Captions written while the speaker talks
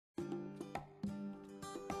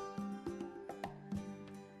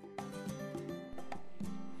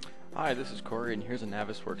Hi, this is Cory, and here's a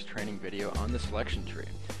Navisworks training video on the selection tree.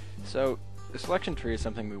 So, the selection tree is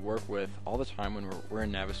something we work with all the time when we're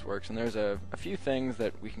in Navisworks, and there's a few things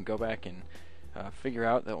that we can go back and figure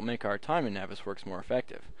out that will make our time in Navisworks more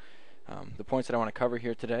effective. The points that I want to cover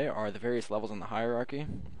here today are the various levels in the hierarchy,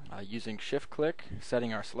 using shift-click,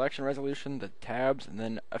 setting our selection resolution, the tabs, and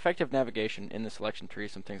then effective navigation in the selection tree,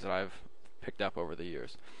 some things that I've picked up over the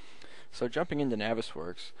years. So jumping into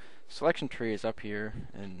Navisworks, selection tree is up here,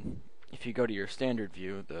 and if you go to your standard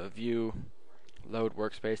view, the view, load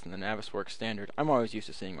workspace, and the Navisworks standard, I'm always used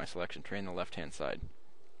to seeing my selection tree on the left-hand side.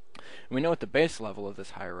 And we know at the base level of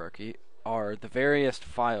this hierarchy are the various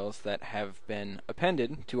files that have been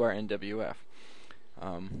appended to our NWF.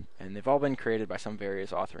 And they've all been created by some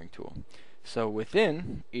various authoring tool. So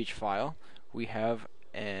within each file, we have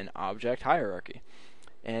an object hierarchy.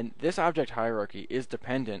 And this object hierarchy is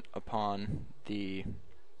dependent upon the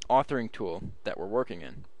authoring tool that we're working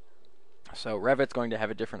in. So Revit's going to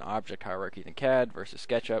have a different object hierarchy than CAD versus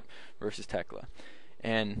SketchUp versus Tekla.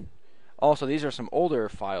 And also these are some older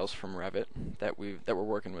files from Revit that we're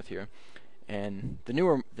working with here. And the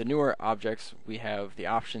newer objects, we have the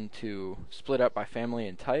option to split up by family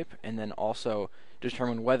and type, and then also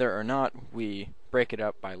determine whether or not we break it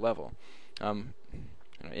up by level.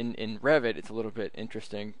 In Revit, it's a little bit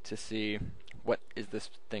interesting to see what is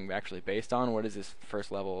this thing actually based on. What is this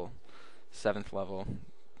first level, 7th level,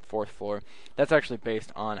 4th floor? That's actually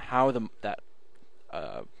based on how that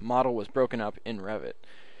model was broken up in Revit.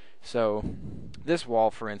 So this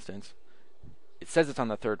wall, for instance, it says it's on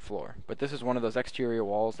the 3rd floor, but this is one of those exterior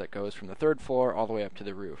walls that goes from the 3rd floor all the way up to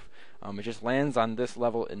the roof. It just lands on this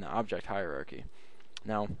level in the object hierarchy.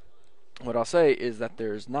 Now, what I'll say is that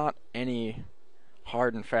there's not any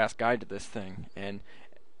hard and fast guide to this thing, and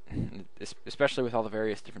especially with all the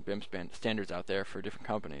various different BIM standards out there for different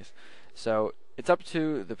companies. So it's up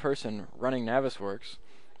to the person running Navisworks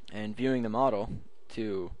and viewing the model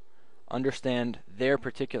to understand their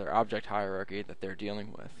particular object hierarchy that they're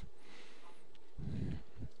dealing with.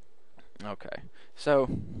 Okay, so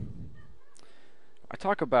I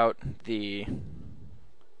talk about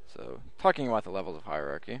talking about the levels of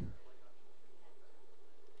hierarchy.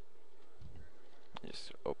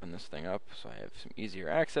 Just open this thing up so I have some easier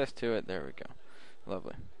access to it. There we go.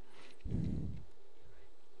 Lovely.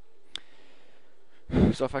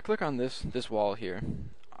 So if I click on this wall here,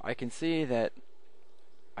 I can see that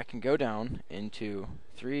I can go down into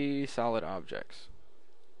 3 solid objects.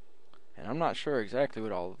 And I'm not sure exactly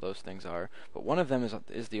what all of those things are, but one of them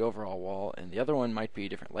is the overall wall, and the other one might be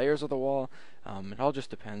different layers of the wall. It all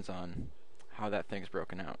just depends on how that thing's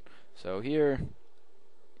broken out. So here,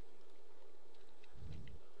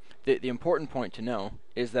 the important point to know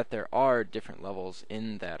is that there are different levels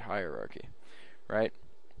in that hierarchy, right?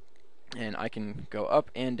 And I can go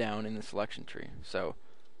up and down in the selection tree. So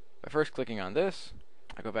by first clicking on this,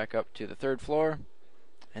 I go back up to the 3rd floor,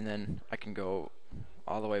 and then I can go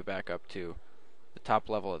all the way back up to the top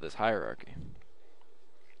level of this hierarchy.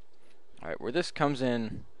 Alright, where this comes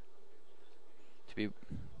in to be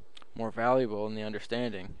more valuable in the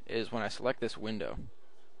understanding is when I select this window.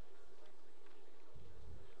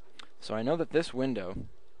 So I know that this window,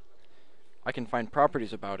 I can find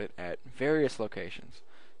properties about it at various locations.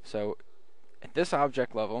 So at this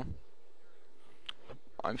object level,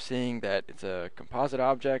 I'm seeing that it's a composite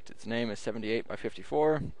object. Its name is 78 by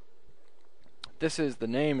 54. This is the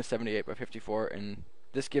name is 78 by 54, and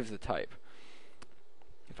this gives the type.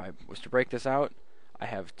 If I was to break this out, I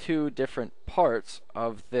have 2 different parts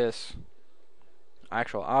of this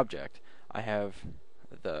actual object. I have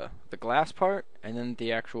the glass part, and then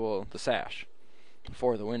the sash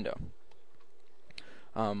for the window.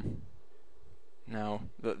 Now,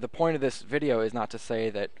 the point of this video is not to say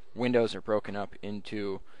that windows are broken up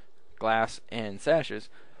into glass and sashes.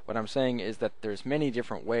 What I'm saying is that there's many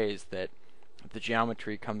different ways that the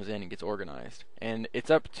geometry comes in and gets organized. And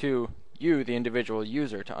it's up to you, the individual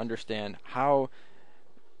user, to understand how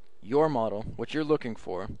your model, what you're looking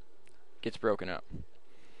for, gets broken up.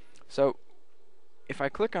 So if I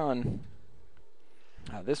click on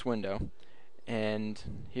this window, and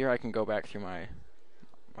here I can go back through my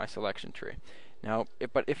selection tree. Now,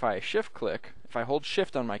 but if I if I hold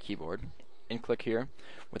shift on my keyboard and click here,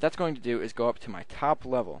 what that's going to do is go up to my top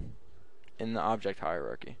level in the object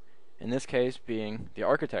hierarchy. In this case being the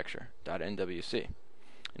architecture.nwc.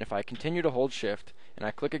 And if I continue to hold shift and I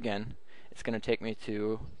click again, it's going to take me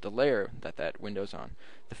to the layer that window's on,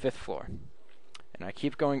 the 5th floor. And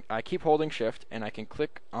I keep holding shift, and I can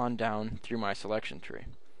click on down through my selection tree.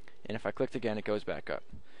 And if I clicked again, it goes back up.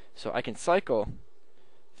 So I can cycle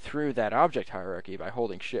through that object hierarchy by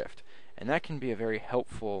holding shift. And that can be a very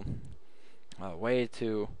helpful way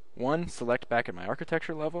to, one, select back at my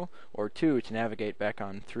architecture level, or two, to navigate back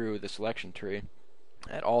on through the selection tree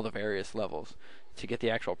at all the various levels to get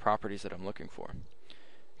the actual properties that I'm looking for.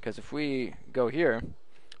 Because if we go here,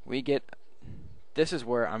 we get, this is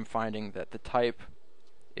where I'm finding that the type,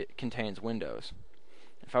 it contains windows.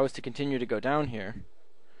 If I was to continue to go down here,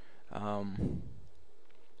 I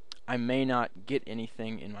may not get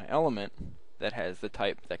anything in my element that has the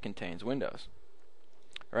type that contains windows.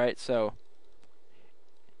 Right? So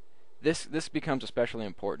this becomes especially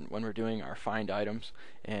important when we're doing our find items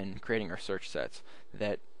and creating our search sets,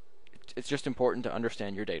 that it's just important to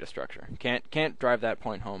understand your data structure. Can't drive that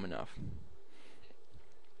point home enough.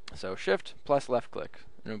 So Shift plus left click,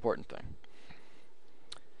 an important thing.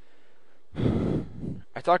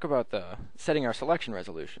 I talk about the setting our selection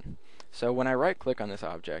resolution. So when I right click on this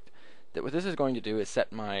object, what this is going to do is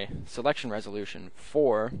set my selection resolution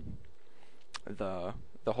for the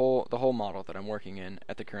whole model that I'm working in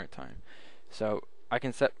at the current time. So I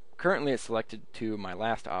can set, currently it's selected to my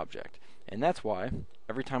last object, and that's why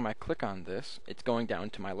every time I click on this, it's going down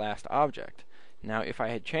to my last object. Now if I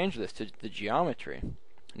had changed this to the geometry,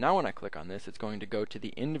 now when I click on this, it's going to go to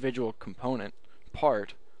the individual component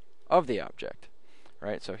part of the object.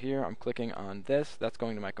 Right, so here I'm clicking on this, that's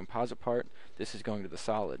going to my composite part, this is going to the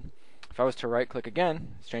solid. If I was to right click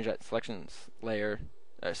again, change that selection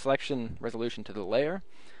resolution to the layer,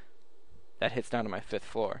 that hits down to my 5th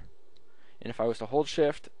floor. And if I was to hold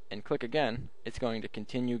shift and click again, it's going to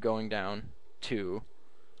continue going down to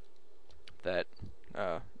that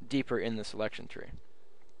deeper in the selection tree.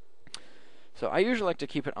 So I usually like to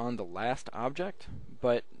keep it on the last object,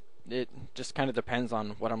 but it just kind of depends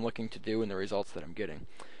on what I'm looking to do and the results that I'm getting.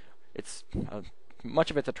 It's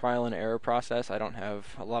much of it's a trial and error process. I don't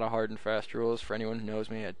have a lot of hard and fast rules. For anyone who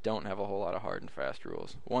knows me, I don't have a whole lot of hard and fast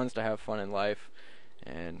rules. One's to have fun in life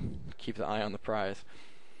and keep the eye on the prize.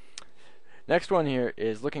 Next one here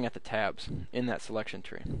is looking at the tabs in that selection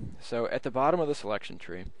tree. So at the bottom of the selection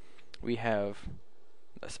tree, we have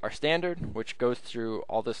our standard, which goes through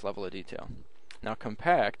all this level of detail. Now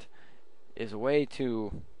compact is a way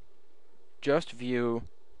to just view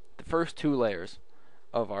the first 2 layers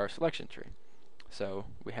of our selection tree. So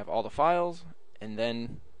we have all the files and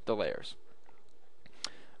then the layers.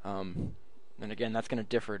 And again, that's going to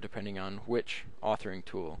differ depending on which authoring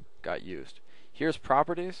tool got used. Here's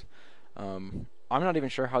properties. I'm not even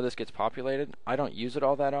sure how this gets populated. I don't use it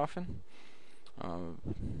all that often.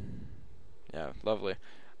 Yeah, lovely.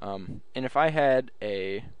 And if I had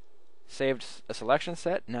saved a selection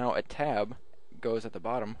set, now a tab goes at the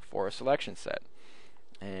bottom for a selection set.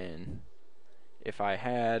 And if I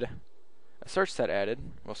had a search set added,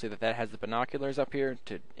 we'll see that that has the binoculars up here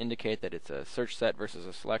to indicate that it's a search set versus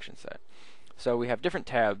a selection set. So we have different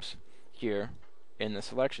tabs here in the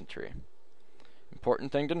selection tree.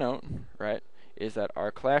 Important thing to note, right, is that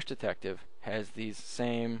our Clash Detective has these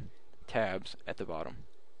same tabs at the bottom.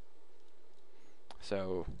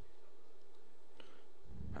 So,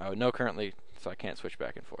 no currently, so I can't switch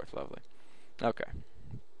back and forth. Lovely. Okay.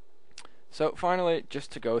 So finally,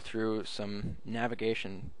 just to go through some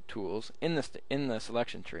navigation tools in the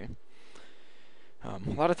selection tree. A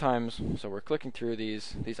lot of times, so we're clicking through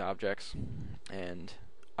these objects, and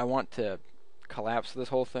I want to collapse this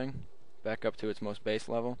whole thing back up to its most base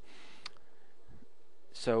level.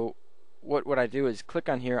 So what I do is click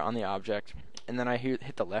on here on the object, and then I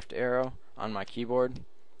hit the left arrow on my keyboard,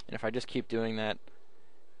 and if I just keep doing that,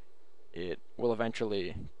 it will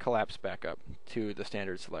eventually collapse back up to the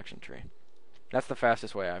standard selection tree. That's the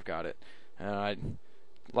fastest way I've got it. A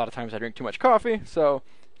lot of times I drink too much coffee, so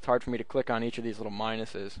it's hard for me to click on each of these little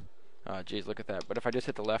minuses. Geez, look at that. But if I just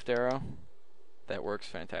hit the left arrow, that works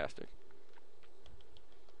fantastic.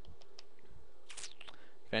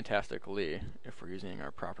 Fantastically, if we're using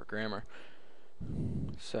our proper grammar.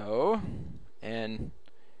 So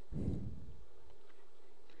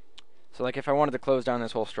like if I wanted to close down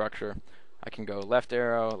this whole structure, I can go left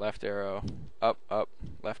arrow, up,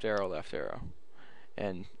 left arrow.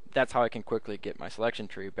 And that's how I can quickly get my selection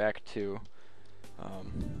tree back to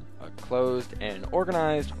a closed and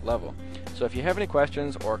organized level. So if you have any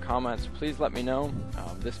questions or comments, please let me know.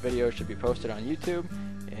 This video should be posted on YouTube,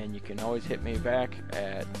 and you can always hit me back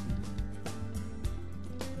at,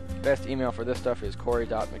 best email for this stuff is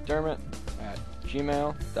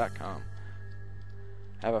cory.mcdermott@gmail.com.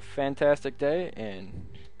 Have a fantastic day, and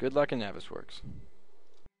good luck in Navisworks.